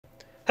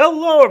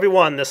Hello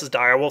everyone, this is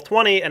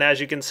Direwolf20, and as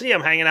you can see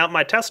I'm hanging out in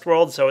my test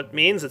world, so it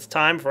means it's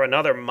time for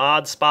another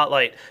mod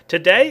spotlight.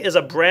 Today is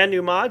a brand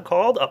new mod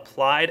called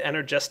Applied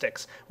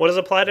Energistics. What does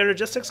Applied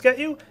Energistics get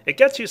you? It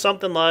gets you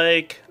something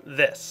like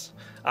this.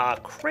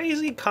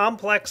 Crazy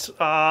complex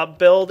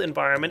build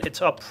environment. It's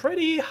a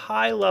pretty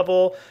high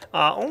level,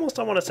 almost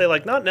I want to say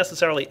like not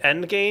necessarily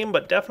end game,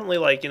 but definitely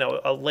like, you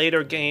know, a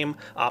later game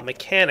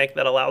mechanic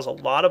that allows a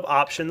lot of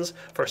options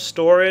for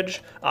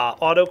storage,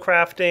 auto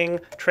crafting,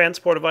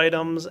 transport of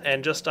items,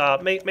 and just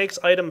makes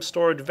item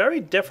storage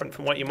very different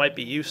from what you might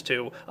be used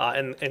to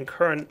in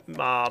current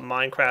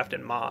Minecraft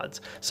and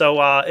mods.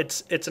 So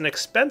it's an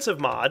expensive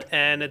mod,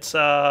 and it's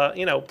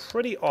you know,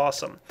 pretty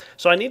awesome.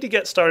 So I need to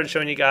get started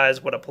showing you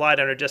guys what Applied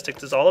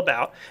Energistics is all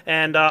about,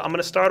 and I'm going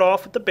to start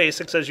off with the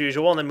basics as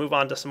usual and then move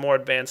on to some more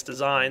advanced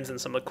designs and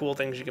some of the cool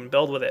things you can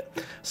build with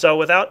it. So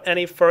without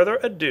any further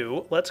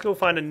ado, let's go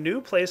find a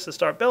new place to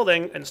start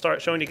building and start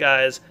showing you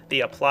guys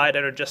the Applied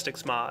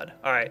Energistics mod.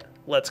 Alright,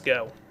 let's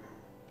go.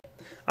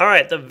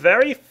 Alright, the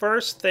very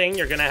first thing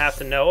you're going to have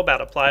to know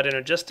about Applied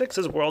Energistics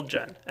is World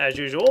Gen. As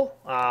usual,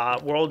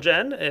 World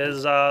Gen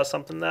is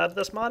something that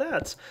this mod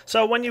adds.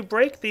 So when you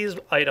break these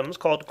items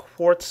called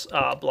quartz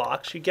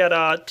blocks, you get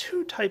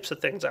two types of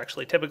things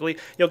actually. Typically,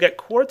 you'll get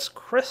quartz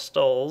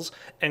crystals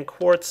and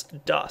quartz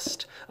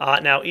dust.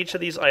 Now, each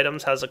of these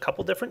items has a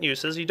couple different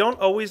uses. You don't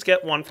always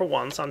get one for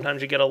one.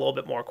 Sometimes you get a little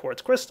bit more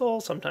quartz crystal,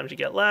 sometimes you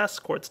get less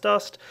quartz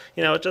dust.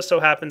 You know, it just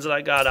so happens that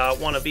I got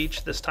one of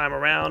each this time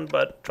around,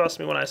 but trust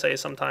me when I say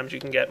sometimes you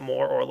can get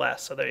more or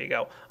less. So there you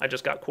go. I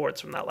just got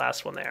quartz from that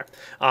last one there.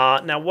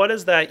 Now, what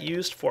is that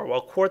used for?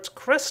 Well, quartz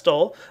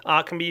crystal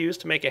can be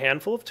used to make a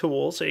handful of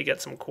tools. So you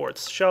get some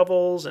quartz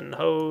shovels and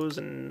hoes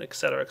and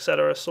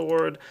etc.,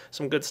 sword,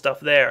 some good stuff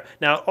there.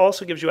 Now, it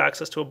also gives you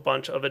access to a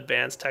bunch of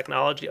advanced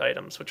technology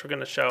items, which we're going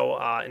to show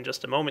in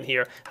just a moment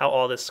here, how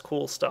all this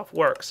cool stuff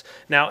works.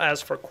 Now, as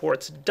for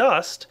quartz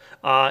dust,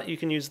 you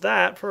can use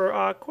that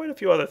for quite a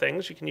few other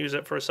things. You can use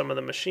it for some of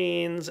the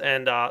machines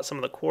and some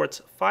of the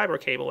quartz fiber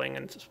cabling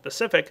and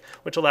specific,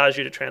 which allows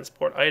you to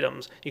transport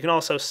items. You can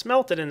also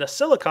smelt it into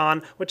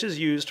silicon, which is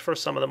used for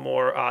some of the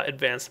more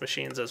advanced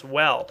machines as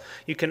well.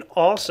 You can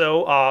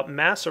also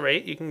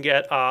macerate. You can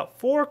get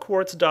 4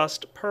 quartz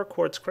dust per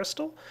quartz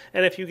crystal,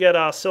 and if you get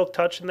silk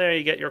touch in there,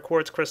 you get your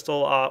quartz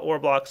crystal ore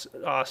blocks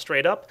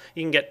straight up.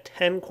 You can get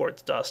 10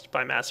 quartz dust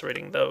by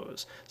macerating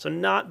those. So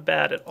not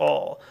bad at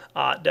all.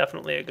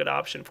 Definitely a good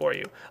option for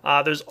you.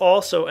 There's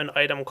also an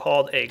item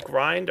called a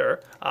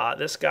grinder.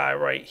 This guy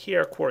right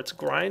here, quartz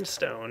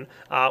grindstone,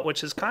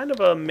 which is kind of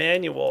a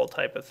manual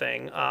type of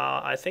thing.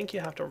 I think you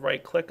have to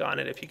right click on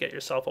it if you get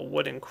yourself a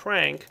wooden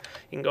crank.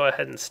 You can go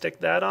ahead and stick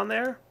that on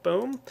there,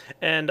 boom,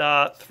 and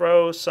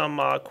throw some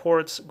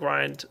quartz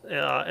grind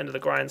into the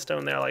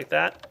grindstone there like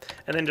that,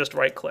 and then just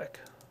right click.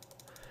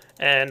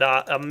 And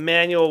a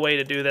manual way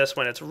to do this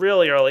when it's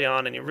really early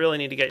on and you really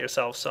need to get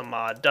yourself some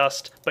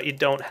dust, but you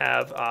don't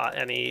have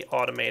any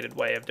automated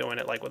way of doing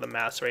it like with a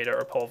macerator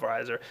or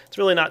pulverizer. It's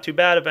really not too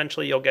bad.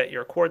 Eventually you'll get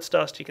your quartz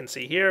dust. You can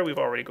see here we've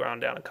already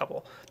ground down a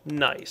couple.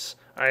 Nice.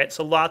 Alright,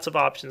 so lots of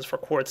options for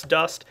quartz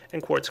dust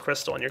and quartz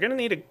crystal, and you're going to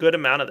need a good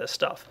amount of this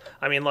stuff.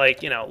 I mean,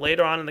 like, you know,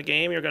 later on in the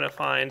game you're going to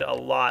find a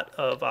lot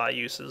of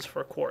uses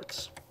for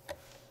quartz.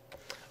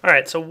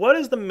 Alright, so what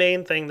is the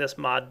main thing this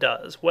mod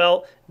does?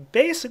 Well,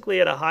 basically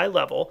at a high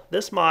level,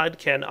 this mod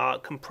can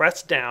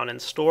compress down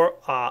and store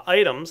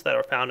items that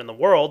are found in the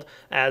world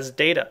as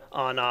data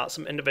on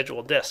some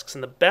individual disks.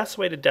 And the best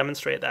way to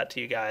demonstrate that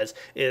to you guys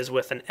is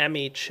with an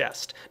ME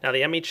chest. Now,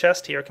 the ME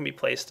chest here can be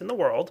placed in the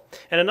world.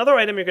 And another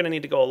item you're going to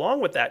need to go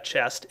along with that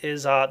chest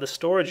is the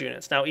storage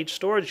units. Now, each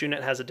storage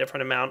unit has a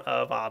different amount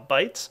of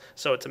bytes,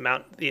 so it's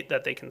amount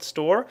that they can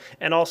store,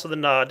 and also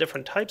the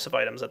different types of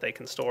items that they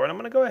can store. And I'm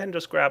going to go ahead and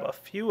just grab a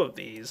few of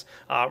these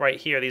right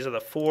here. These are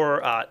the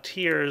 4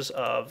 tiers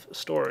of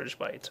storage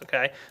bytes,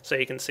 okay? So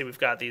you can see we've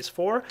got these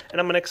 4, and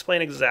I'm going to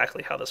explain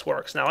exactly how this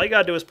works. Now, all you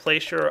got to do is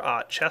place your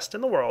chest in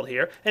the world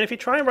here, and if you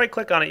try and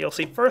right-click on it, you'll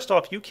see, first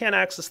off, you can't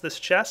access this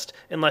chest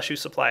unless you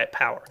supply it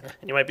power.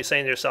 And you might be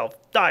saying to yourself,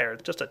 Dire,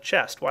 it's just a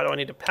chest. Why do I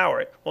need to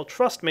power it? Well,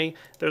 trust me,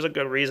 there's a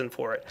good reason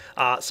for it.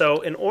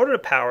 So in order to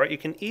power it, you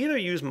can either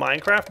use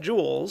Minecraft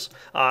Joules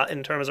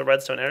in terms of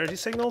redstone energy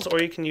signals,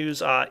 or you can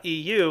use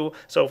EU,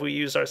 so if we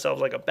use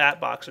ourselves like a bat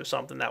box or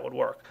something, that would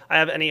work. I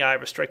have NEI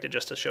restricted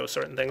just to show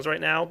certain things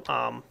right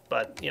now,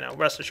 but you know,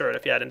 rest assured,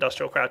 if you had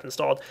Industrial Craft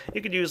installed,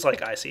 you could use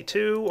like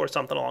IC2 or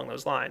something along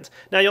those lines.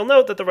 Now, you'll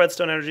note that the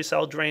redstone energy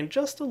cell drained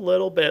just a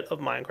little bit of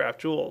Minecraft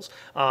Joules,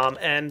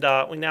 and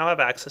we now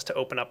have access to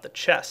open up the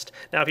chest.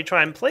 Now, if you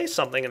try and place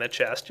something in the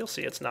chest, you'll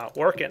see it's not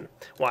working.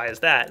 Why is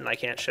that? And I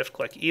can't shift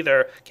click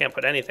either, can't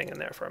put anything in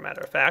there for a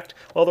matter of fact.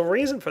 Well, the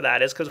reason for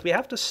that is because we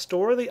have to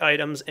store the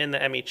items in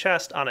the ME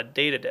chest on a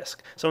data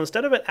disk. So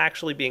instead of it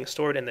actually being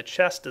stored in the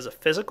chest as a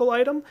physical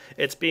item,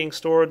 it's being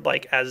stored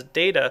like as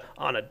data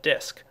on a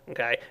disk.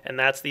 okay? And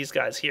that's these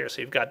guys here,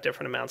 so you've got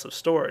different amounts of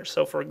storage.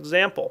 So for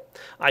example,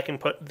 I can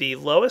put the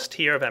lowest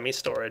tier of ME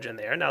storage in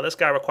there. Now this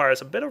guy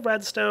requires a bit of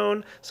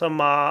redstone, some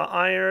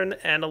iron,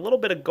 and a little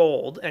bit of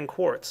gold and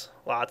quartz.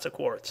 Lots of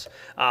quartz.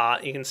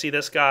 You can see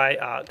this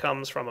guy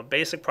comes from a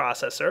basic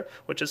processor,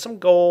 which is some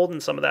gold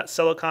and some of that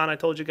silicon I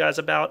told you guys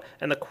about,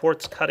 and the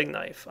quartz cutting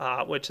knife,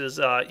 which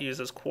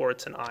uses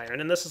quartz and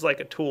iron. And this is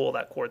like a tool,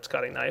 that quartz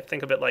cutting knife.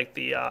 Think of it like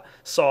the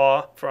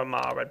saw from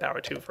Red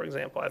Power 2, for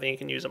example. I think you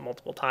can use it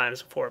multiple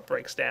times before it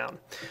breaks down.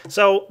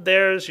 So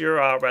there's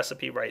your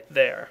recipe right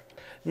there.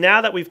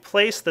 Now that we've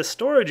placed the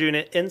storage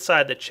unit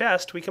inside the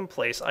chest, we can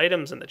place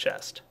items in the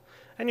chest.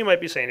 And you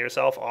might be saying to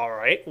yourself, all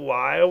right,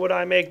 why would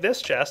I make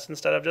this chest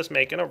instead of just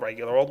making a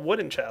regular old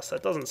wooden chest?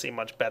 That doesn't seem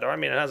much better. I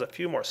mean, it has a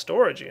few more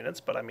storage units,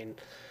 but I mean,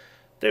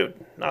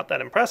 dude, not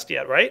that impressed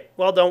yet, right?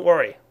 Well, don't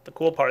worry. The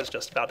cool part is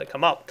just about to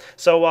come up.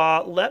 So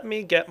let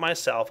me get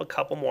myself a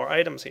couple more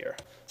items here.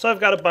 So I've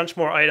got a bunch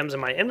more items in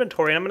my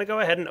inventory, and I'm going to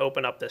go ahead and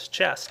open up this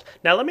chest.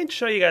 Now let me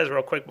show you guys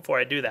real quick before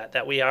I do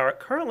that we are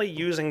currently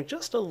using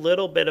just a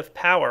little bit of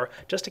power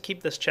just to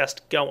keep this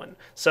chest going.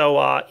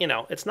 So, you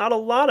know, it's not a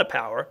lot of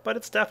power, but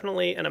it's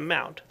definitely an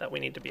amount that we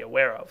need to be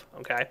aware of,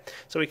 okay?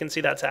 So we can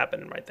see that's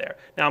happening right there.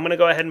 Now I'm going to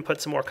go ahead and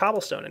put some more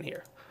cobblestone in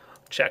here.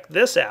 Check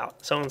this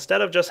out. So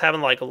instead of just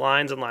having like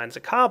lines and lines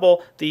of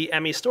cobble, the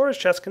ME storage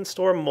chest can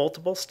store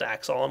multiple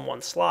stacks all in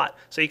one slot.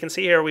 So you can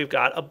see here we've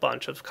got a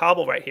bunch of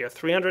cobble right here,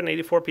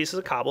 384 pieces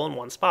of cobble in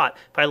one spot.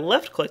 If I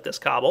left click this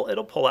cobble,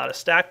 it'll pull out a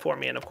stack for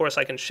me, and of course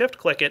I can shift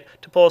click it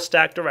to pull a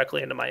stack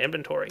directly into my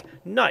inventory.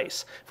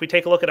 Nice. If we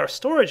take a look at our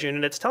storage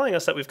unit, it's telling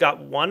us that we've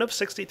got 1 of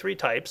 63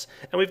 types,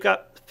 and we've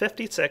got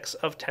 56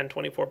 of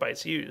 1024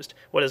 bytes used.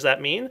 What does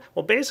that mean?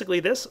 Well, basically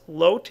this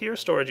low tier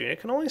storage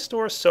unit can only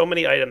store so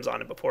many items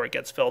on it before it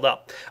gets filled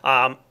up.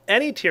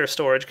 Any tier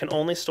storage can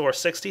only store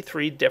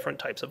 63 different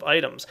types of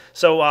items.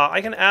 So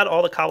I can add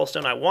all the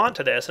cobblestone I want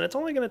to this, and it's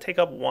only going to take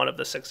up 1 of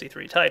the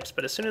 63 types.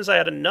 But as soon as I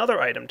add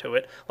another item to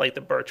it, like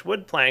the birch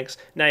wood planks,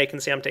 now you can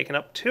see I'm taking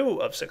up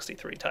 2 of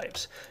 63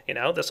 types. You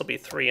know, this will be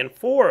 3 and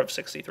 4 of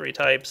 63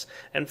 types,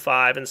 and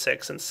 5 and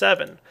 6 and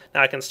 7.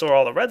 Now I can store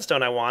all the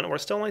redstone I want, and we're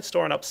still only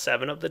storing up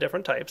 7 of the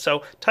different types.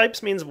 So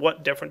types means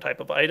what different type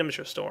of items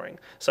you're storing.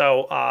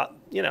 So,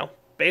 you know,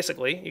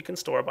 basically, you can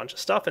store a bunch of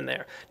stuff in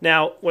there.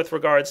 Now, with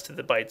regards to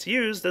the bytes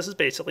used, this is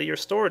basically your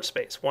storage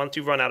space. Once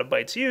you run out of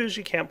bytes used,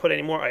 you can't put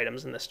any more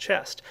items in this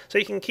chest. So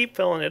you can keep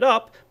filling it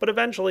up, but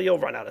eventually you'll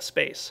run out of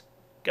space.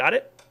 Got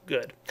it?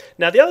 Good.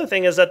 Now, the other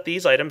thing is that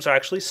these items are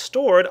actually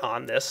stored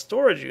on this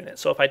storage unit.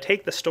 So if I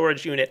take the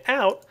storage unit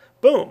out,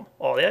 boom,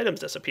 all the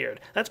items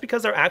disappeared. That's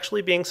because they're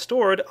actually being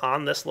stored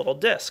on this little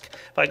disk.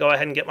 If I go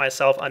ahead and get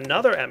myself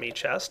another ME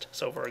chest,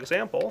 so for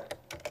example,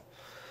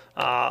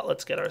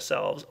 let's get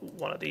ourselves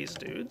one of these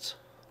dudes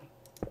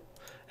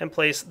and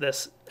place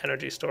this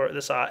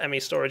ME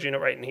storage unit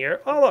right in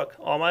here. Oh look,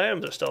 all my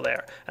items are still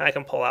there. And I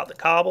can pull out the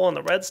cobble and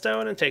the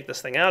redstone and take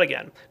this thing out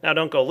again. Now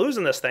don't go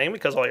losing this thing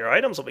because all your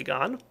items will be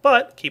gone,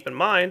 but keep in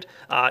mind,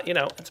 you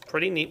know, it's a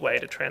pretty neat way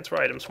to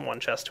transfer items from one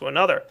chest to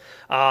another.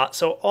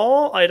 So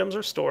all items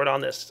are stored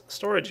on this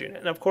storage unit.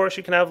 And of course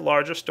you can have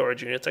larger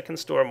storage units that can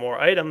store more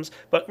items,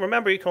 but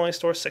remember you can only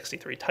store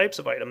 63 types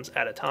of items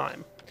at a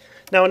time.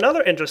 Now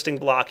another interesting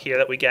block here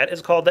that we get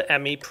is called the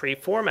ME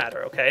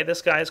pre-formatter, okay?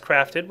 This guy is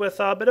crafted with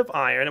a bit of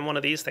iron and one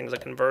of these things, a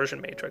conversion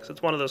matrix.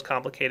 It's one of those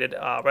complicated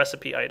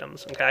recipe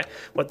items, okay?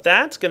 What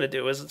that's going to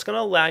do is it's going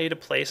to allow you to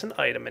place an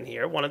item in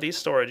here, one of these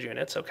storage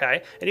units,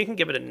 okay? And you can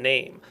give it a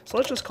name. So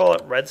let's just call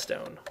it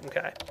redstone,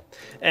 okay?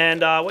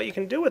 And what you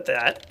can do with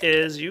that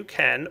is you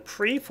can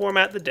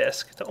pre-format the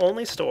disk to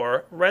only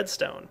store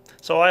redstone.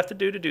 So all I have to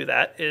do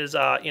that is,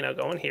 you know,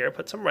 go in here,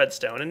 put some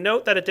redstone, and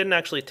note that it didn't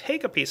actually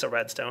take a piece of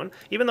redstone,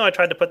 even though I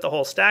tried to put the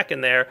whole stack in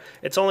there.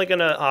 It's only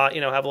gonna you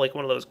know, have like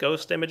one of those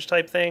ghost image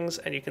type things,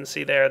 and you can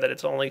see there that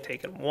it's only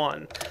taken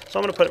 1. So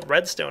I'm gonna put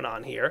redstone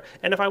on here,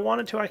 and if I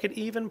wanted to I could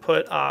even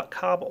put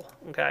cobble,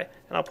 okay?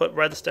 And I'll put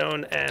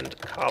redstone and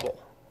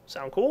cobble.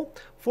 Sound cool?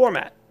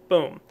 Format.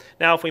 Boom.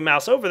 Now if we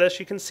mouse over this,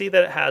 you can see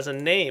that it has a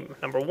name.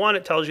 Number 1,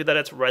 it tells you that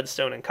it's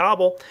redstone and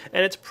cobble,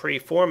 and it's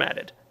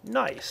pre-formatted.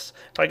 Nice.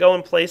 If I go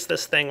and place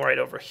this thing right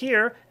over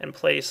here and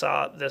place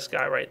this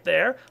guy right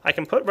there, I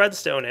can put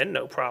redstone in,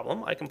 no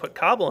problem. I can put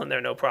cobble in there,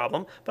 no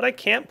problem, but I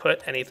can't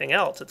put anything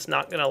else. It's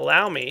not going to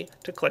allow me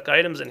to click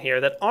items in here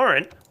that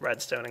aren't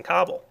redstone and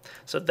cobble.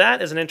 So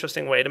that is an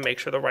interesting way to make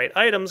sure the right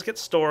items get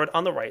stored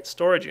on the right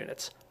storage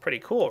units. Pretty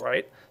cool,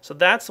 right? So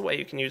that's the way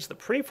you can use the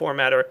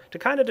pre-formatter to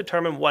kind of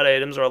determine what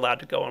items are allowed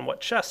to go in what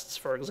chests,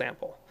 for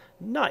example.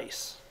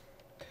 Nice.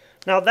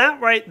 Now that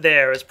right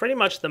there is pretty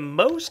much the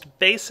most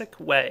basic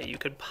way you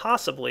could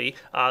possibly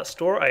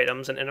store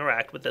items and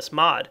interact with this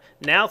mod.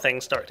 Now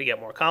things start to get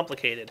more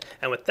complicated,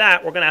 and with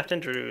that we're going to have to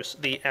introduce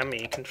the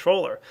ME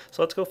controller.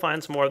 So let's go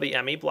find some more of the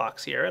ME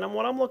blocks here, and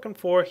what I'm looking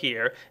for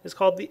here is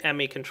called the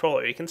ME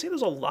controller. You can see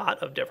there's a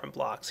lot of different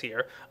blocks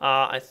here.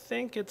 I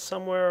think it's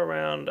somewhere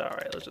around,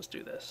 alright, let's just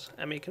do this.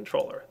 ME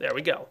controller, there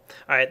we go.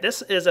 Alright,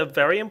 this is a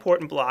very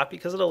important block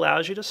because it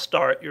allows you to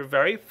start your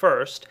very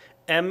first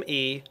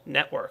ME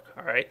network.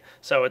 All right,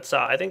 so it's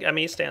I think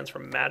ME stands for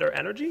matter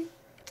energy,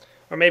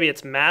 or maybe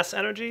it's mass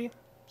energy,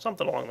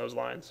 something along those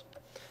lines.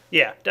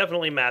 Yeah,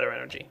 definitely matter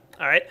energy.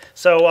 All right,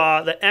 so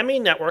the ME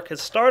network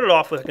has started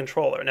off with a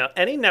controller. Now,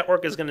 any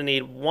network is going to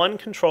need one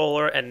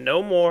controller and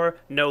no more,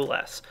 no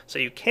less. So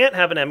you can't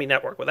have an ME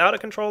network without a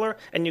controller,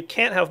 and you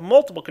can't have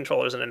multiple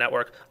controllers in a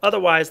network.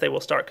 Otherwise, they will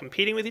start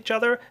competing with each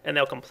other, and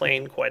they'll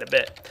complain quite a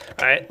bit.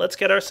 All right, let's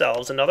get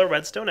ourselves another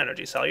redstone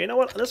energy cell. You know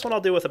what? This one I'll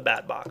do with a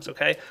bat box,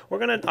 okay? We're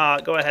going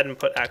to go ahead and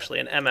put actually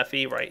an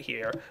MFE right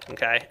here,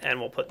 okay?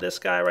 And we'll put this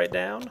guy right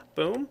down,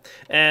 boom.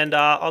 And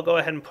I'll go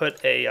ahead and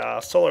put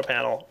a solar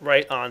panel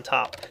right on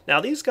top.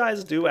 Now, these guys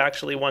do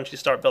actually, once you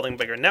start building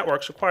bigger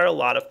networks, require a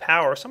lot of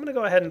power. So I'm going to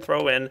go ahead and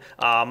throw in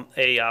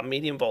a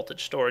medium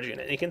voltage storage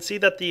unit. And you can see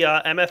that the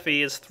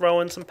MFE is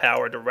throwing some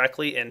power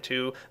directly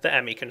into the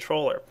ME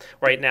controller.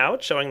 Right now,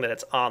 it's showing that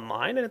it's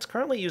online, and it's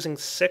currently using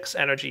 6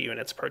 energy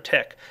units per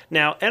tick.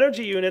 Now,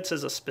 energy units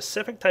is a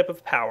specific type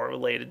of power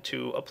related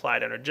to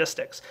applied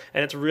energistics,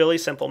 and it's really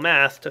simple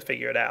math to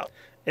figure it out.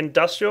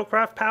 Industrial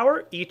craft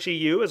power, each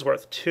EU is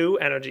worth 2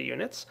 energy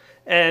units,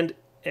 and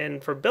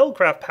for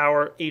Buildcraft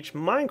power, each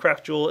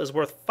Minecraft joule is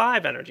worth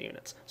 5 energy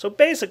units. So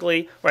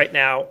basically, right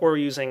now, we're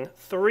using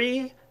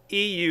 3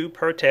 EU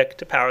per tick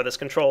to power this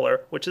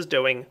controller, which is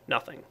doing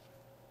nothing.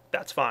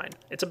 That's fine.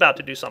 It's about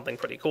to do something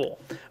pretty cool.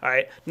 All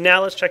right,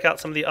 now let's check out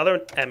some of the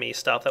other ME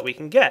stuff that we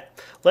can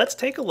get. Let's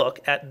take a look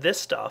at this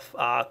stuff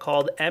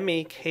called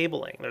ME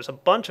cabling. There's a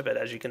bunch of it,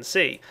 as you can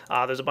see.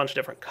 There's a bunch of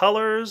different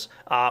colors.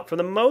 For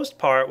the most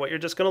part, what you're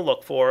just going to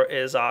look for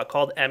is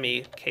called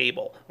ME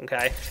cable,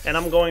 okay? And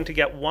I'm going to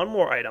get one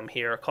more item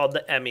here called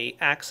the ME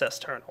access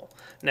terminal.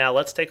 Now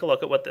let's take a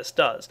look at what this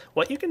does.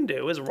 What you can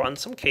do is run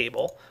some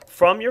cable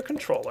from your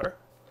controller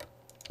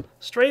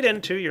straight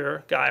into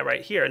your guy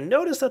right here. And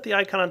notice that the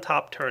icon on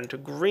top turned to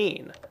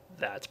green.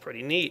 That's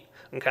pretty neat.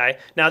 Okay.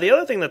 Now the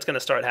other thing that's going to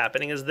start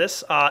happening is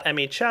this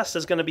ME chest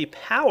is going to be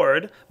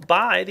powered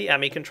by the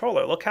ME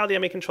controller. Look how the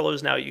ME controller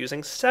is now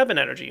using 7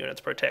 energy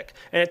units per tick,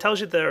 and it tells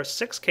you there are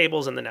 6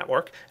 cables in the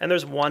network and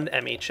there's 1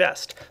 ME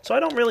chest. So I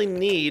don't really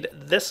need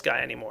this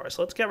guy anymore.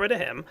 So let's get rid of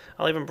him.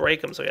 I'll even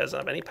break him so he doesn't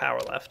have any power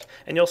left.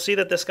 And you'll see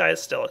that this guy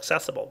is still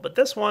accessible, but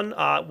this one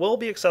will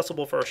be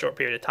accessible for a short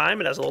period of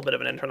time. It has a little bit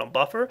of an internal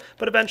buffer,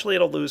 but eventually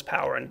it'll lose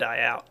power and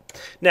die out.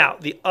 Now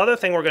the other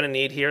thing we're going to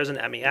need here is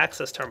an ME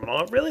access terminal.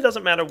 It really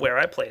doesn't matter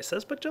where I place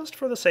this, but just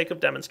for the sake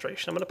of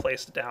demonstration, I'm going to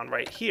place it down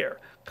right here.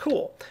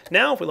 Cool.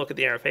 Now, if we look at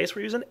the interface,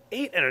 we're using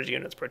 8 energy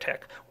units per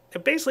tick.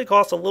 It basically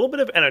costs a little bit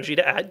of energy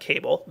to add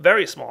cable,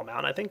 very small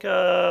amount. I think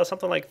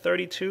something like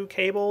 32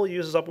 cable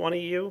uses up 1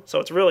 EU, so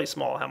it's really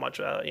small how much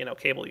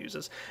cable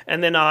uses.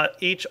 And then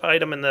each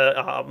item in the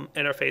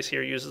interface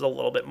here uses a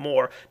little bit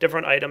more.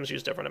 Different items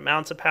use different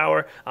amounts of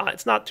power.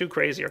 It's not too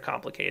crazy or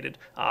complicated,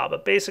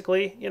 but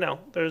basically,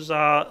 there's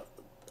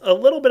a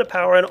little bit of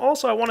power. And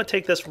also I want to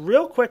take this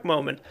real quick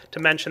moment to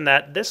mention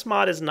that this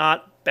mod is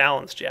not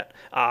balanced yet.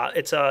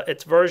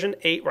 It's version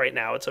 8 right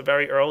now. It's a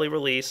very early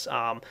release,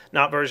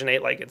 not version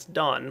 8 like it's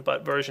done,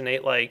 but version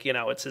 8 like,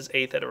 it's his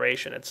 8th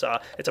iteration. It's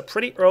a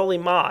pretty early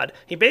mod.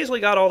 He basically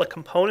got all the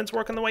components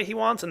working the way he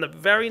wants, and the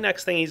very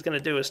next thing he's going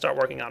to do is start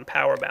working on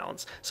power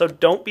balance. So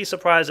don't be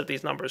surprised if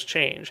these numbers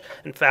change.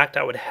 In fact,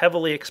 I would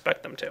heavily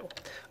expect them to.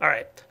 All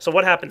right, so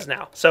what happens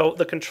now? So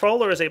the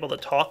controller is able to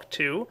talk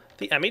to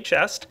the ME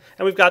chest,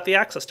 and we've got the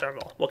access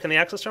terminal. What can the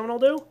access terminal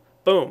do?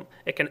 Boom,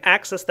 it can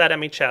access that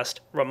ME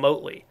chest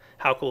remotely.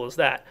 How cool is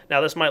that?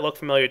 Now this might look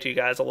familiar to you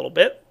guys a little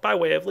bit by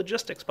way of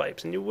logistics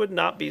pipes, and you would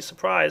not be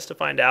surprised to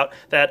find out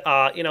that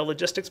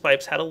logistics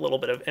pipes had a little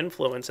bit of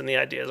influence in the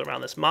ideas around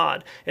this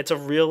mod. It's a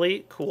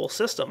really cool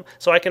system,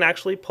 so I can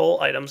actually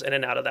pull items in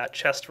and out of that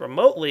chest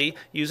remotely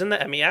using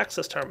the ME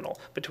access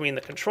terminal between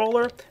the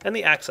controller and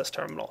the access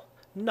terminal.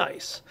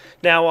 Nice.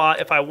 Now,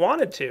 if I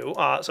wanted to,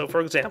 so for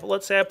example,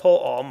 let's say I pull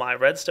all my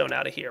redstone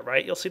out of here,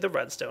 right? You'll see the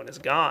redstone is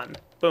gone.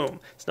 Boom.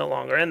 It's no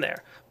longer in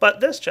there. But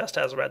this chest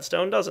has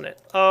redstone, doesn't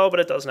it? Oh, but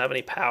it doesn't have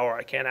any power.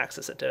 I can't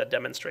access it to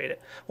demonstrate it.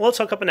 Well, let's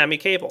hook up an ME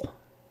cable.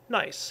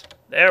 Nice.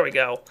 There we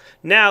go.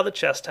 Now the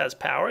chest has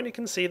power, and you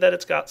can see that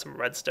it's got some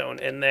redstone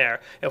in there.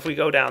 If we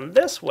go down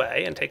this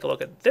way and take a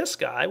look at this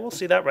guy, we'll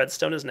see that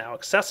redstone is now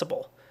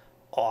accessible.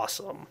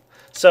 Awesome.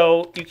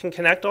 So you can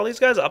connect all these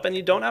guys up, and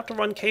you don't have to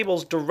run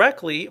cables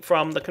directly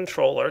from the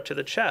controller to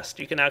the chest.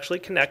 You can actually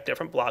connect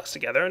different blocks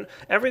together, and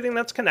everything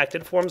that's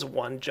connected forms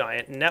one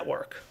giant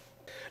network.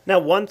 Now,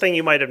 one thing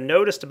you might have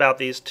noticed about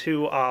these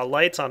two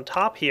lights on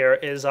top here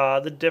is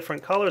the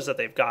different colors that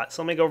they've got.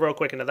 So let me go real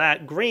quick into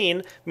that.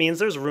 Green means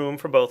there's room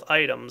for both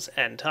items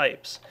and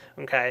types.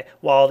 Okay,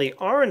 while the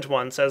orange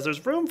one says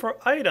there's room for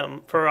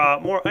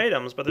more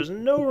items, but there's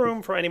no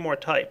room for any more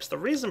types. The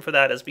reason for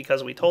that is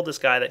because we told this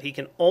guy that he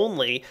can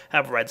only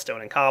have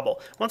redstone and cobble.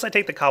 Once I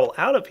take the cobble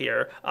out of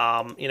here,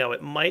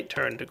 it might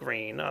turn to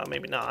green.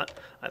 Maybe not.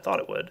 I thought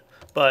it would.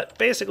 But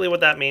basically what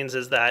that means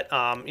is that,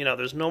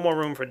 there's no more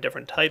room for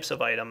different types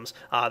of items.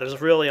 There's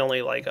really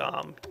only like,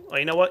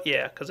 you know what?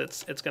 Yeah, because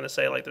it's going to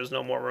say like there's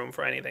no more room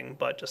for anything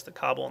but just the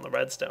cobble and the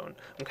redstone.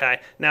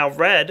 Okay, now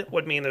red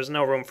would mean there's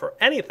no room for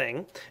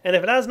anything, And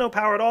if it has no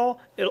power at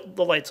all,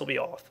 the lights will be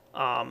off.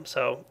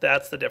 So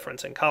that's the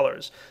difference in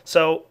colors.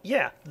 So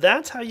yeah,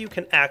 that's how you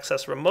can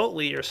access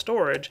remotely your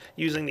storage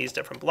using these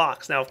different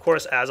blocks. Now, of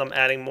course, as I'm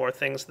adding more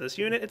things to this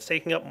unit, it's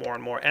taking up more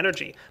and more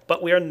energy.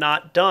 But we are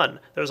not done.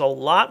 There's a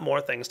lot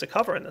more things to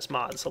cover in this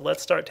mod. So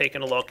let's start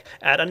taking a look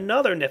at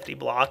another nifty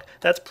block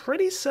that's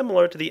pretty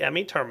similar to the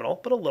ME terminal,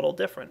 but a little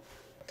different.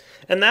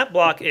 And that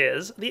block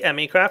is the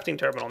ME crafting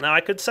terminal. Now I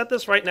could set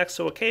this right next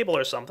to a cable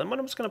or something, but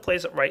I'm just going to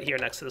place it right here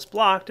next to this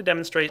block to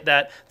demonstrate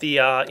that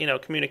the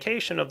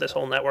communication of this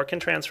whole network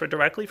can transfer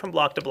directly from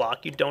block to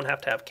block. You don't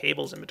have to have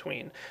cables in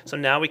between. So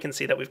now we can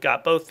see that we've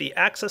got both the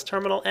access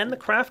terminal and the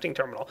crafting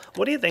terminal.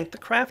 What do you think the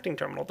crafting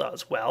terminal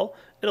does? Well,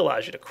 it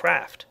allows you to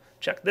craft.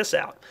 Check this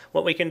out.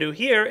 What we can do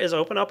here is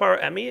open up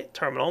our ME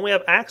terminal, and we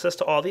have access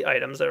to all the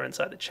items that are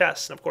inside the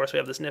chest. And of course, we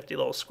have this nifty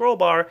little scroll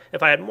bar.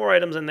 If I had more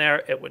items in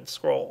there, it would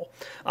scroll.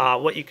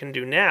 What you can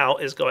do now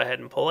is go ahead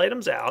and pull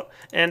items out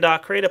and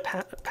create a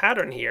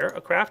pattern here, a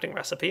crafting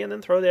recipe, and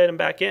then throw the item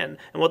back in.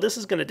 And what this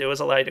is going to do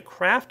is allow you to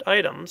craft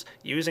items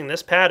using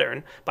this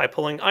pattern by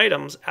pulling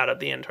items out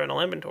of the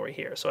internal inventory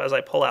here. So as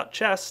I pull out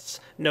chests,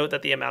 note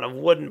that the amount of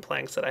wooden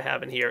planks that I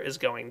have in here is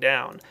going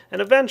down.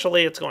 And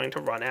eventually, it's going to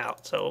run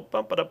out. So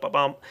bump it up,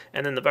 bump,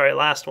 and then the very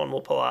last one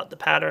will pull out the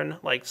pattern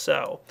like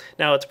so.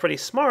 Now it's pretty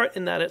smart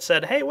in that it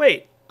said, hey,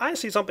 wait, I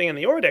see something in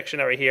the Ore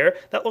Dictionary here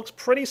that looks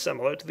pretty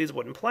similar to these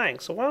wooden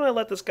planks, so why don't I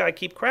let this guy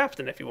keep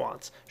crafting if he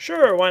wants?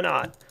 Sure, why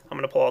not? I'm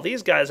going to pull all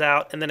these guys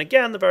out, and then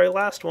again, the very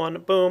last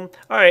one, boom.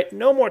 All right,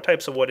 no more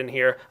types of wood in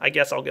here. I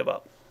guess I'll give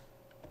up.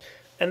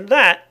 And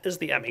that is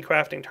the ME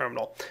crafting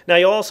terminal. Now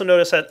you'll also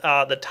notice at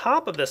the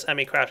top of this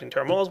ME crafting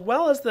terminal, as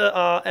well as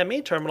the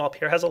ME terminal up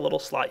here, has a little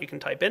slot you can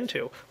type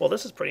into. Well,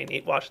 this is pretty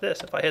neat. Watch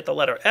this. If I hit the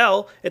letter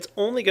L, it's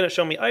only going to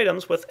show me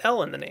items with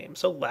L in the name.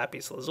 So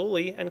lapis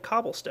lazuli and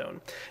cobblestone.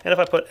 And if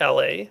I put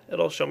LA,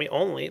 it'll show me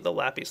only the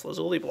lapis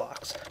lazuli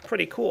blocks.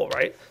 Pretty cool,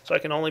 right? So I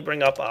can only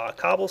bring up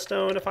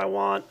cobblestone if I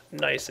want.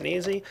 Nice and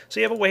easy. So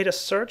you have a way to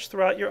search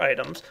throughout your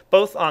items,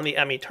 both on the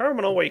ME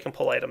terminal, where you can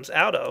pull items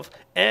out of,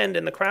 and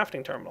in the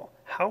crafting terminal.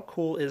 How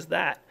cool is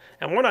that?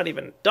 And we're not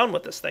even done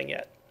with this thing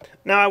yet.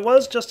 Now, I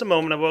was just a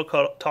moment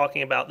ago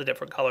talking about the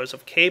different colors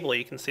of cable.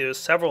 You can see there's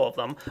several of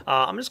them.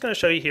 I'm just going to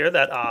show you here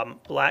that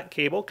black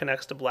cable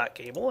connects to black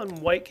cable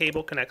and white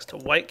cable connects to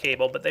white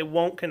cable, but they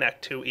won't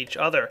connect to each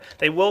other.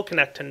 They will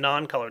connect to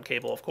non-colored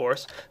cable, of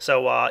course.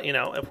 So,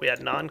 if we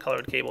had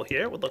non-colored cable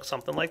here, it would look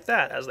something like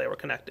that as they were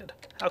connected.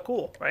 How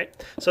cool, right?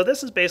 So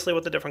this is basically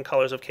what the different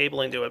colors of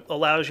cabling do. It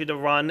allows you to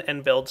run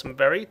and build some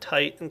very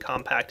tight and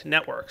compact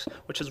networks,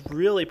 which is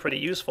really pretty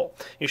useful.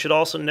 You should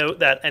also note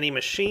that any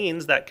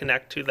machines that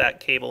connect to that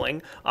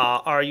cabling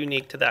are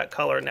unique to that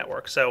color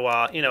network. So,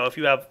 if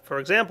you have, for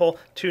example,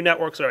 two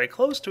networks very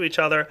close to each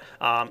other,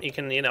 you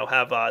can,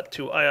 have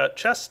two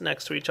chests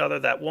next to each other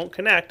that won't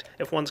connect.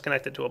 If one's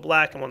connected to a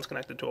black and one's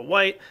connected to a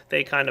white,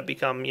 they kind of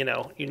become,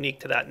 unique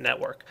to that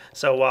network.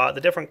 So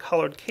the different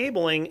colored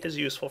cabling is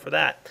useful for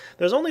that.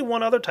 There's only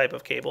one other type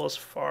of cable, as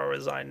far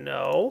as I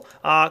know,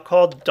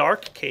 called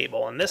dark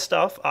cable, and this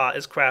stuff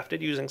is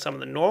crafted using some of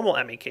the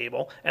normal ME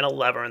cable and a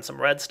lever and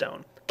some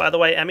redstone. By the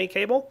way, ME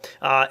cable,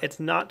 it's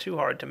not too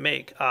hard to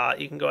make.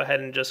 You can go ahead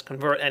and just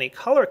convert any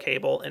color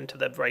cable into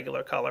the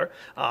regular color.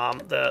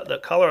 The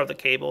color of the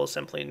cable is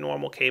simply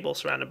normal cable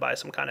surrounded by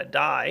some kind of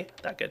dye.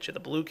 That gets you the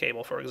blue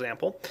cable, for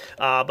example.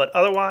 But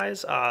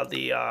otherwise,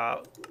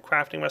 the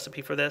crafting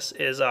recipe for this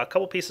is a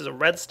couple pieces of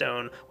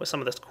redstone with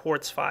some of this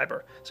quartz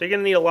fiber. So you're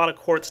going to need a lot of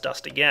quartz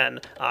dust again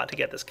to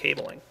get this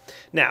cabling.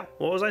 Now,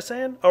 what was I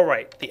saying? Oh,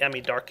 right, the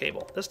ME dark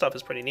cable. This stuff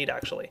is pretty neat,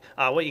 actually.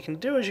 What you can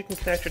do is you can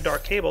connect your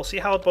dark cable. See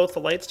how both the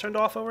lights turned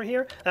off over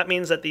here? That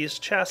means that these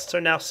chests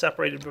are now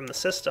separated from the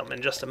system.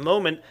 In just a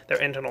moment,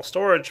 their internal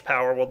storage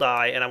power will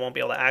die and I won't be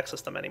able to access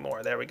them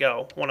anymore. There we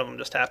go. One of them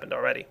just happened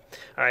already.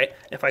 All right,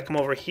 if I come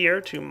over here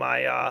to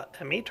my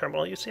ME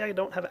terminal, you see I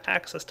don't have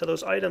access to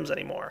those items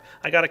anymore.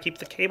 I got to keep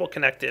the cable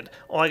connected.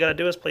 All I got to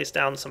do is place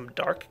down some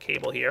dark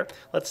cable here.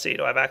 Let's see,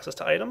 do I have access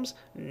to items?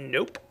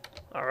 Nope.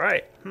 All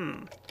right,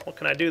 what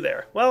can I do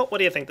there? Well, what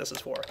do you think this is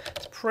for?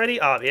 It's pretty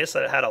obvious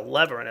that it had a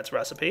lever in its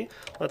recipe.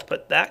 Let's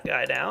put that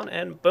guy down,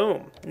 and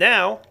boom.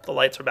 Now, the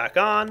lights are back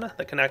on,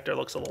 the connector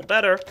looks a little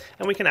better,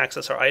 and we can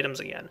access our items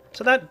again.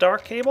 So that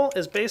dark cable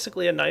is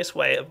basically a nice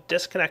way of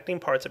disconnecting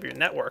parts of your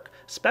network,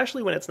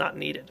 especially when it's not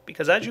needed,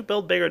 because as you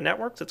build bigger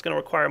networks, it's going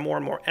to require more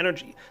and more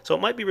energy. So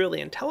it might be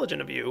really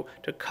intelligent of you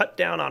to cut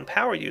down on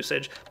power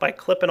usage by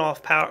clipping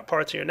off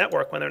parts of your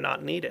network when they're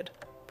not needed.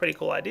 Pretty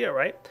cool idea,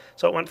 right?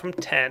 So it went from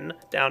 10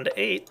 down to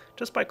 8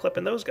 just by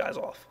clipping those guys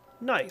off.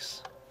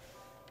 Nice.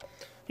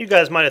 You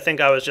guys might have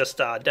think I was just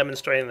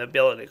demonstrating the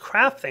ability to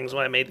craft things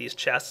when I made these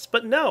chests,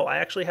 but no, I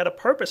actually had a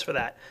purpose for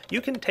that.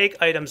 You can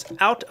take items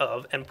out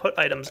of and put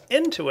items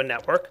into a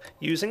network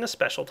using a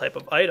special type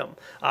of item.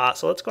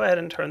 So let's go ahead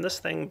and turn this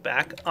thing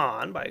back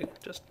on by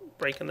just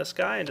breaking this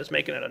guy and just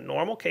making it a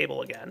normal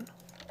cable again.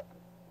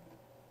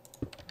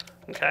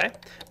 Okay,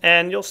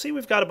 and you'll see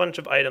we've got a bunch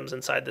of items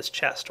inside this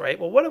chest, right?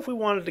 Well, what if we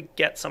wanted to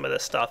get some of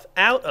this stuff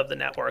out of the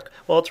network?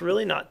 Well, it's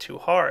really not too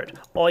hard.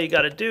 All you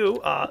got to do,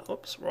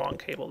 oops, wrong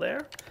cable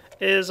there,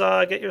 is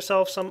get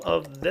yourself some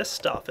of this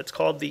stuff. It's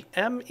called the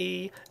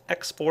ME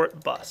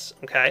export bus,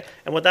 okay?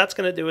 And what that's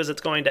going to do is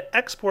it's going to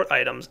export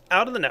items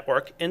out of the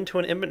network into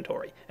an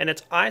inventory, and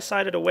it's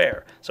eye-sided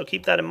aware, so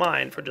keep that in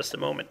mind for just a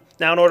moment.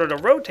 Now, in order to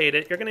rotate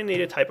it, you're going to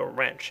need a type of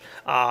wrench.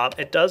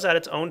 It does add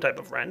its own type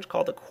of wrench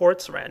called the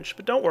quartz wrench,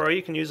 but don't worry,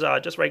 you can use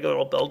just regular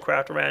old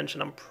Buildcraft wrench,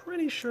 and I'm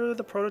pretty sure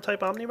the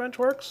prototype Omni wrench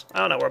works. I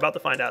don't know, we're about to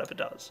find out if it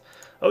does.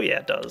 Oh yeah,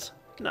 it does.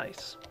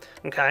 Nice.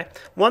 Okay,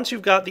 once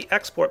you've got the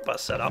export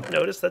bus set up,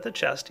 notice that the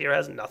chest here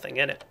has nothing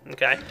in it.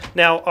 Okay,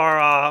 now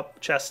our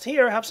chests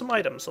here have some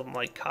items, something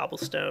like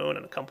cobblestone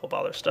and a couple of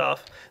other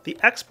stuff. The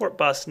export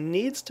bus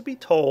needs to be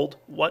told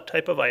what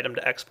type of item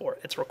to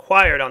export. It's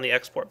required on the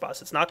export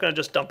bus. It's not going to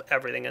just dump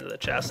everything into the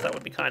chest. That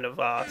would be kind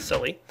of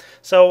silly.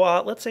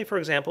 So let's say, for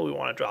example, we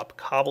want to drop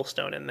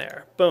cobblestone in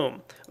there.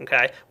 Boom.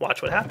 Okay,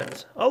 watch what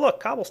happens. Oh look,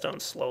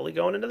 cobblestone's slowly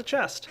going into the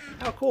chest.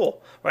 How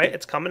cool, right?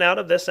 It's coming out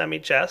of this ME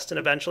chest, and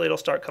eventually it'll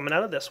start coming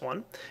out of this one.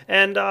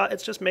 And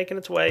it's just making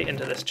its way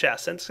into this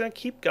chest, and it's going to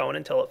keep going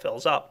until it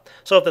fills up.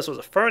 So if this was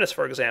a furnace,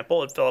 for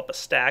example, it'd fill up a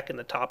stack in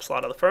the top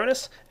slot of the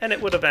furnace, and it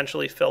would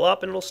eventually fill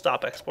up, and it'll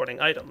stop exporting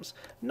items.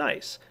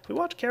 Nice. If we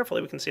watch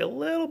carefully, we can see a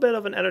little bit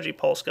of an energy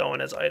pulse going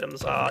as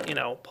items,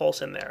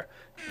 pulse in there.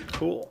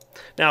 Cool.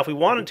 Now, if we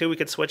wanted to, we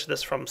could switch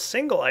this from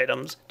single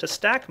items to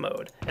stack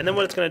mode, and then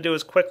what it's going to do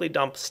is quickly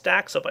dump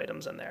stacks of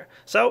items in there.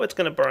 So it's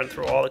going to burn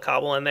through all the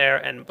cobble in there,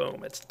 and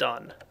boom, it's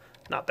done.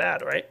 Not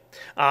bad, right?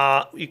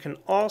 You can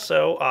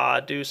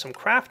also do some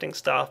crafting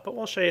stuff, but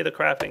we'll show you the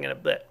crafting in a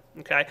bit.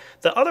 Okay.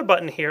 The other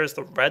button here is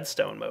the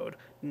redstone mode.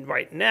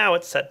 Right now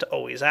it's set to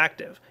always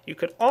active. You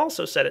could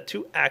also set it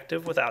to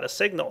active without a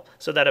signal,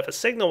 so that if a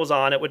signal was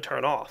on, it would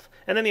turn off.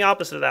 And then the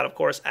opposite of that, of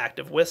course,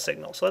 active with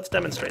signal. So let's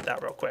demonstrate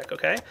that real quick,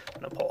 okay?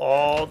 I'm going to pull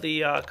all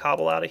the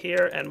cobble out of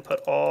here and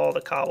put all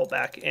the cobble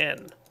back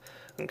in.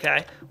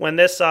 Okay, when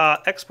this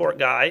export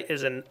guy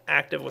is in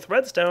active with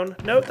redstone,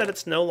 note that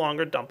it's no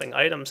longer dumping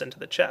items into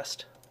the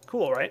chest.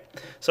 Cool, right?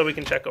 So we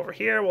can check over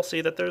here. We'll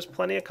see that there's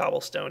plenty of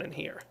cobblestone in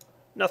here.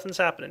 Nothing's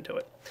happening to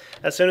it.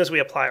 As soon as we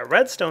apply a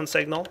redstone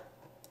signal,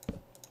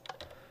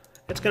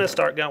 it's going to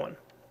start going.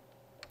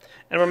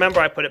 And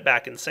remember, I put it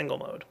back in single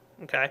mode.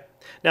 Okay.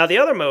 Now the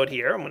other mode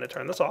here, I'm going to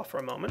turn this off for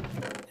a moment.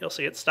 You'll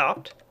see it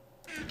stopped.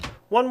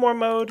 One more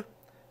mode.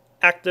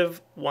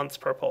 Active once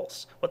per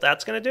pulse. What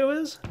that's going to do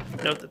is,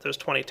 note that there's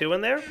 22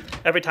 in there.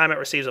 Every time it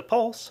receives a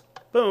pulse,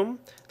 boom,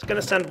 it's going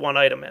to send one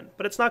item in.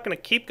 But it's not going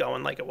to keep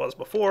going like it was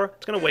before.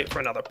 It's going to wait for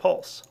another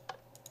pulse.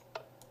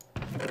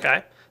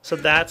 Okay, so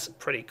that's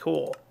pretty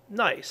cool.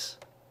 Nice.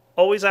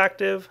 Always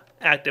active,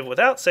 active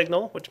without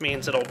signal, which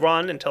means it'll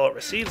run until it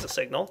receives a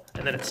signal,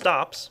 and then it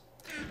stops.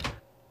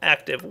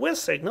 Active with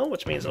signal,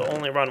 which means it'll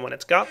only run when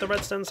it's got the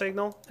redstone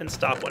signal, and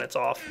stop when it's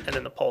off, and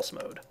in the pulse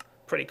mode.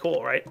 Pretty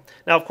cool, right?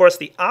 Now, of course,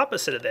 the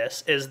opposite of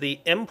this is the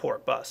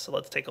import bus. So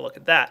let's take a look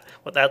at that.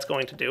 What that's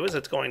going to do is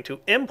it's going to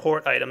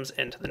import items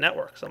into the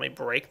network. So let me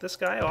break this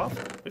guy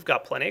off. We've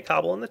got plenty of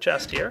cobble in the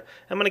chest here.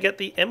 I'm going to get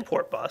the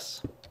import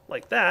bus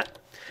like that.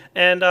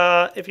 And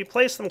if you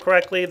place them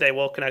correctly, they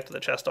will connect to the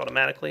chest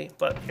automatically.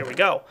 But here we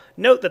go.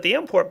 Note that the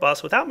import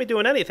bus, without me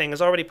doing anything,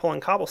 is already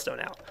pulling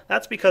cobblestone out.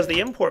 That's because the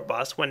import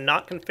bus, when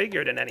not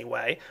configured in any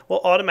way,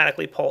 will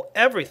automatically pull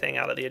everything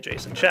out of the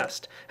adjacent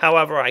chest.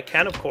 However, I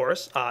can, of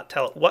course,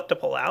 tell it what to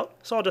pull out.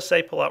 So I'll just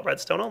say pull out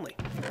redstone only.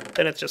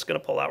 Then it's just going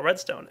to pull out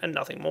redstone and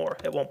nothing more.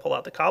 It won't pull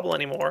out the cobble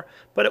anymore,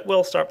 but it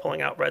will start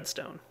pulling out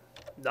redstone.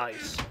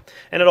 Nice.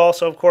 And it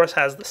also, of course,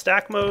 has the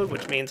stack mode,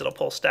 which means it'll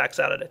pull stacks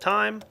out at a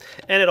time.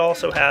 And it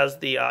also has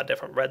the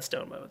different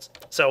redstone modes.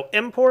 So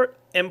import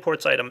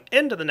imports item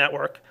into the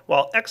network,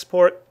 while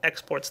export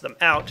exports them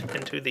out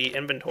into the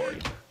inventory.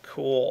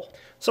 Cool.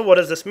 So what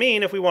does this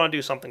mean if we want to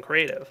do something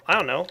creative? I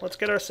don't know. Let's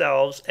get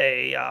ourselves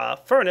a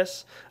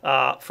furnace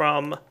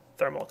from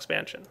thermal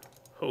expansion.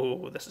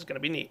 Ooh, this is going to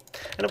be neat.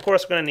 And of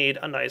course, we're going to need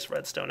a nice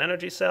redstone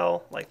energy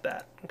cell like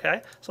that.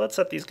 Okay, so let's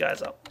set these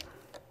guys up.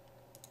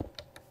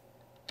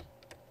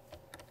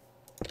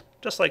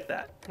 Just like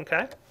that,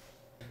 okay?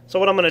 So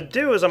what I'm going to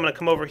do is I'm going to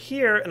come over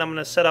here and I'm going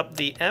to set up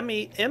the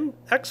ME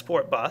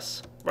export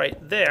bus right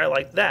there,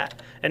 like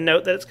that. And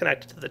note that it's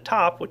connected to the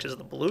top, which is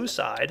the blue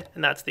side,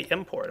 and that's the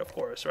import, of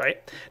course,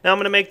 right? Now I'm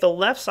going to make the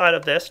left side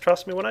of this,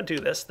 trust me when I do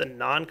this, the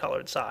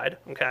non-colored side,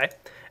 okay?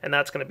 And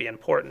that's going to be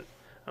important.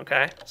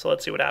 Okay, so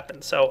let's see what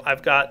happens. So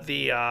I've got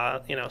the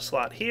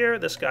slot here,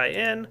 this guy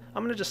in.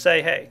 I'm going to just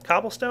say, hey,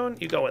 cobblestone,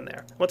 you go in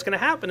there. What's going to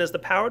happen is the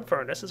powered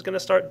furnace is going to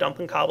start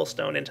dumping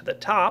cobblestone into the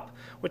top,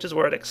 which is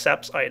where it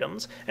accepts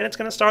items, and it's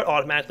going to start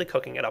automatically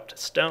cooking it up to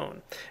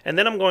stone. And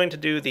then I'm going to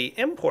do the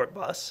import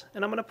bus,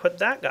 and I'm going to put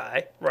that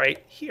guy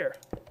right here.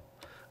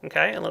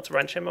 Okay, and let's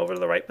wrench him over to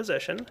the right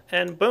position,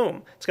 and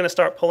boom, it's going to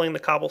start pulling the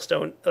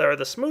cobblestone, or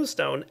the smooth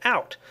stone,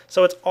 out.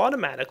 So it's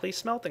automatically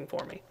smelting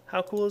for me.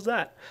 How cool is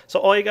that? So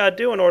all you got to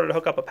do in order to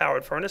hook up a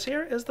powered furnace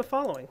here is the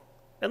following.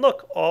 And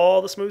look,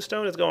 all the smooth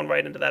stone is going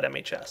right into that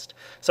ME chest.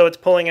 So it's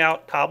pulling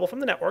out cobble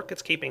from the network,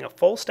 it's keeping a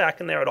full stack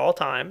in there at all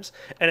times,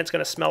 and it's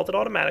going to smelt it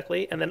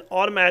automatically, and then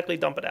automatically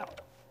dump it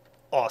out.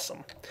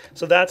 Awesome.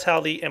 So that's how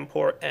the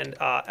import and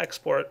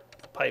export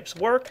pipes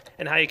work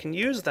and how you can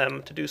use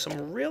them to do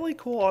some really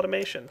cool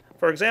automation.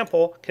 For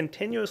example,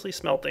 continuously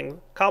smelting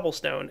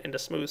cobblestone into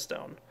smooth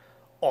stone.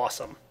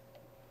 Awesome.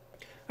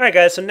 Alright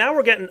guys, so now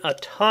we're getting a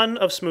ton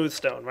of smooth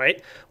stone,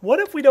 right? What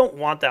if we don't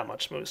want that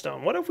much smooth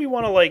stone? What if we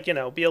want to, like, you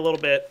know, be a little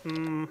bit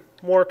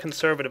more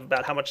conservative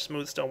about how much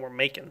smooth stone we're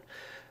making?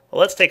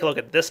 Well, let's take a look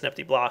at this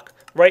nifty block.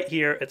 Right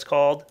here, it's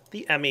called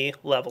the ME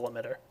level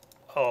emitter.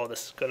 Oh,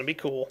 this is going to be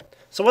cool.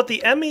 So what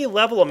the ME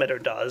level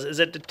emitter does is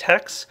it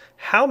detects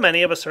how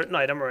many of a certain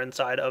item are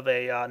inside of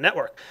a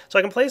network. So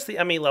I can place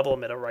the ME level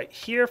emitter right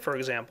here, for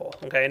example.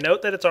 Okay,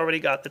 note that it's already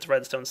got its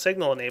redstone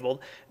signal enabled.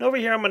 And over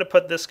here, I'm going to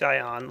put this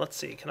guy on. Let's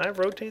see, can I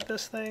rotate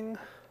this thing?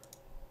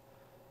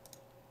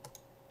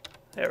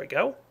 There we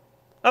go.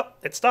 Oh,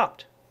 it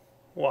stopped.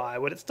 Why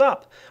would it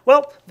stop?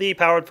 Well, the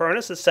powered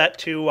furnace is set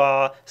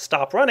to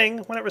stop running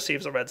when it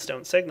receives a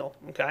redstone signal.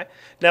 Okay.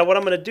 Now what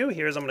I'm going to do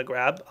here is I'm going to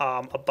grab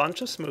a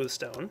bunch of smooth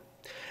stone,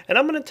 and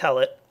I'm going to tell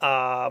it,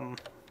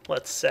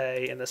 let's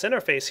say in this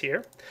interface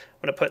here,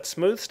 I'm going to put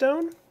smooth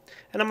stone,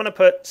 and I'm going to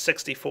put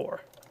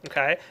 64.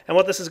 Okay. And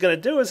what this is going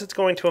to do is it's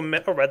going to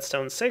emit a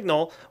redstone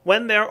signal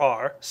when there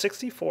are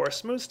 64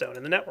 smooth stone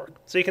in the network.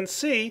 So you can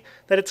see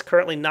that it's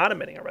currently not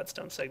emitting a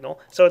redstone signal,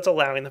 so it's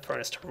allowing the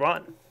furnace to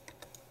run.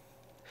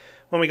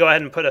 When we go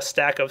ahead and put a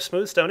stack of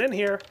smooth stone in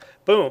here,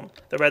 boom,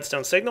 the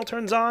redstone signal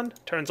turns on,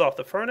 turns off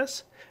the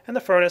furnace, and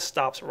the furnace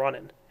stops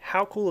running.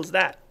 How cool is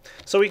that?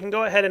 So we can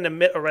go ahead and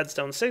emit a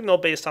redstone signal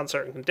based on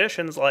certain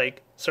conditions,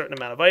 like certain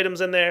amount of items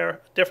in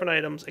there, different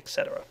items,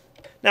 etc.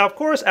 Now, of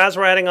course, as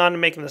we're adding on and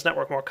making this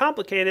network more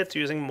complicated, it's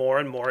using more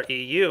and more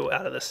EU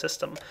out of the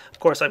system. Of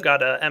course, I've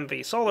got a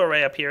MV solar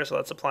array up here, so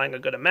that's applying a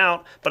good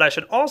amount, but I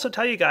should also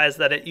tell you guys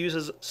that it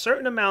uses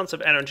certain amounts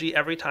of energy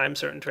every time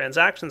certain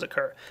transactions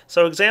occur.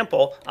 So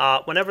example,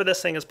 whenever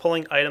this thing is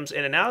pulling items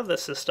in and out of the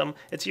system,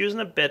 it's using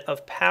a bit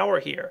of power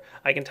here.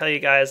 I can tell you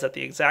guys that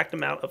the exact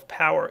amount of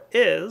power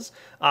is,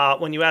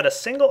 when you add a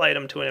single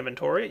item to an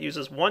inventory, it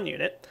uses 1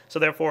 unit, so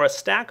therefore a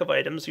stack of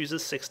items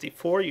uses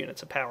 64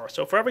 units of power.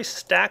 So for every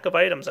stack of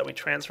items that we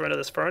transfer into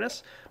this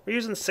furnace, we're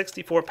using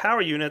 64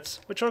 power units,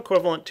 which are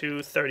equivalent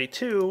to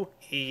 32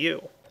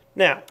 EU.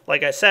 Now,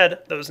 like I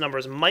said, those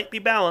numbers might be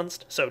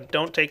balanced, so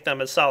don't take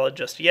them as solid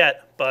just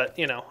yet, but,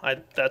 you know,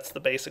 that's the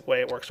basic way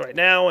it works right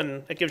now,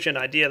 and it gives you an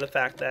idea of the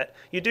fact that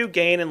you do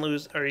gain and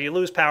lose, or you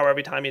lose power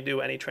every time you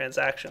do any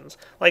transactions,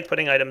 like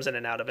putting items in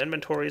and out of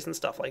inventories and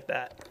stuff like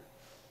that.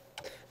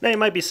 Now you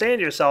might be saying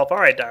to yourself,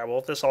 alright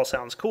Direwolf, this all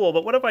sounds cool,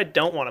 but what if I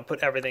don't want to put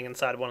everything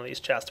inside one of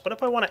these chests? What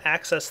if I want to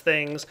access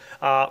things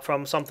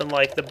from something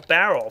like the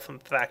barrel from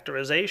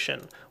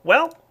factorization?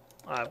 Well,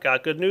 I've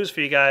got good news for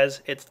you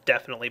guys. It's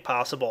definitely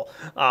possible.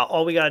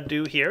 All we got to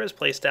do here is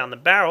place down the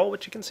barrel,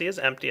 which you can see is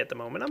empty at the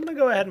moment. I'm going to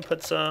go ahead and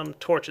put some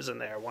torches in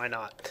there. Why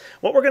not?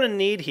 What we're going to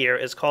need here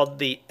is called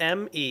the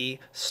ME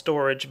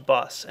storage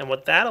bus. And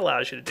what that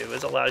allows you to do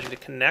is allows you to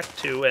connect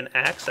to and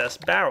access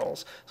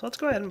barrels. So let's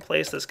go ahead and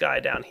place this guy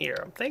down here.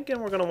 I'm thinking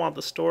we're going to want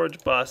the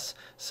storage bus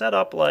set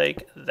up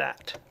like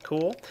that.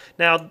 Cool.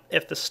 Now,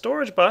 if the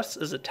storage bus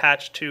is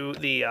attached to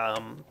the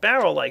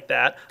barrel like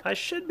that, I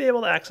should be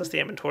able to access the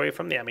inventory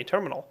from the ME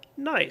terminal.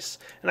 Nice.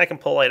 And I can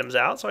pull items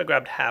out, so I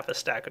grabbed half a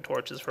stack of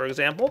torches, for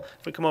example.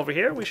 If we come over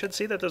here, we should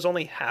see that there's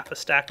only half a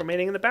stack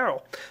remaining in the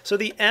barrel. So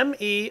the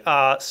ME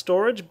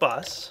storage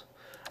bus,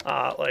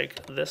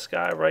 like this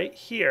guy right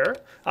here,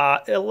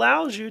 it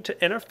allows you to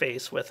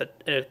interface with an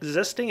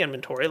existing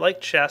inventory like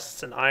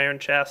chests and iron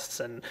chests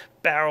and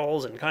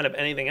barrels and kind of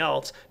anything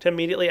else to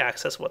immediately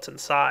access what's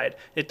inside.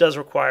 It does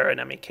require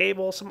an ME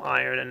cable, some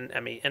iron, and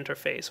an ME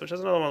interface, which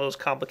is another one of those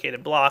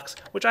complicated blocks,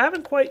 which I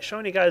haven't quite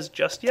shown you guys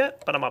just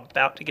yet, but I'm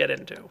about to get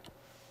into.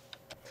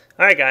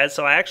 Alright guys,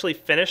 so I actually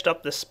finished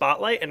up this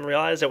spotlight and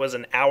realized it was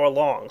an hour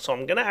long, so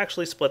I'm going to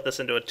actually split this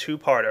into a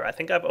two-parter. I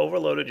think I've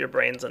overloaded your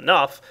brains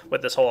enough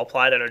with this whole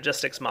Applied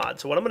Energistics mod.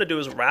 So what I'm going to do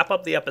is wrap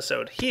up the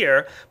episode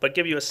here, but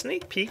give you a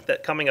sneak peek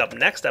that coming up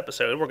next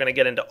episode, we're going to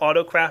get into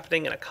auto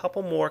crafting and a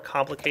couple more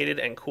complicated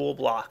and cool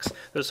blocks.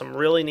 There's some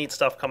really neat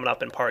stuff coming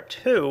up in part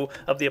 2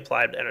 of the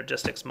Applied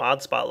Energistics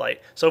mod spotlight.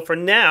 So for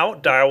now,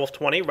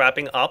 Direwolf20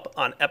 wrapping up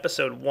on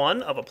episode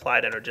 1 of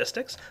Applied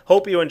Energistics.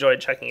 Hope you enjoyed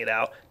checking it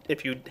out.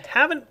 If you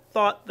haven't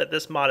thought that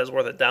this mod is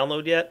worth a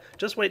download yet,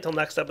 just wait till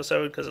next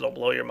episode because it'll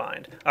blow your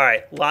mind.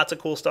 Alright, lots of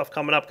cool stuff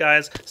coming up,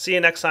 guys. See you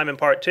next time in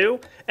part 2,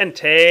 and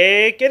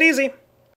take it easy!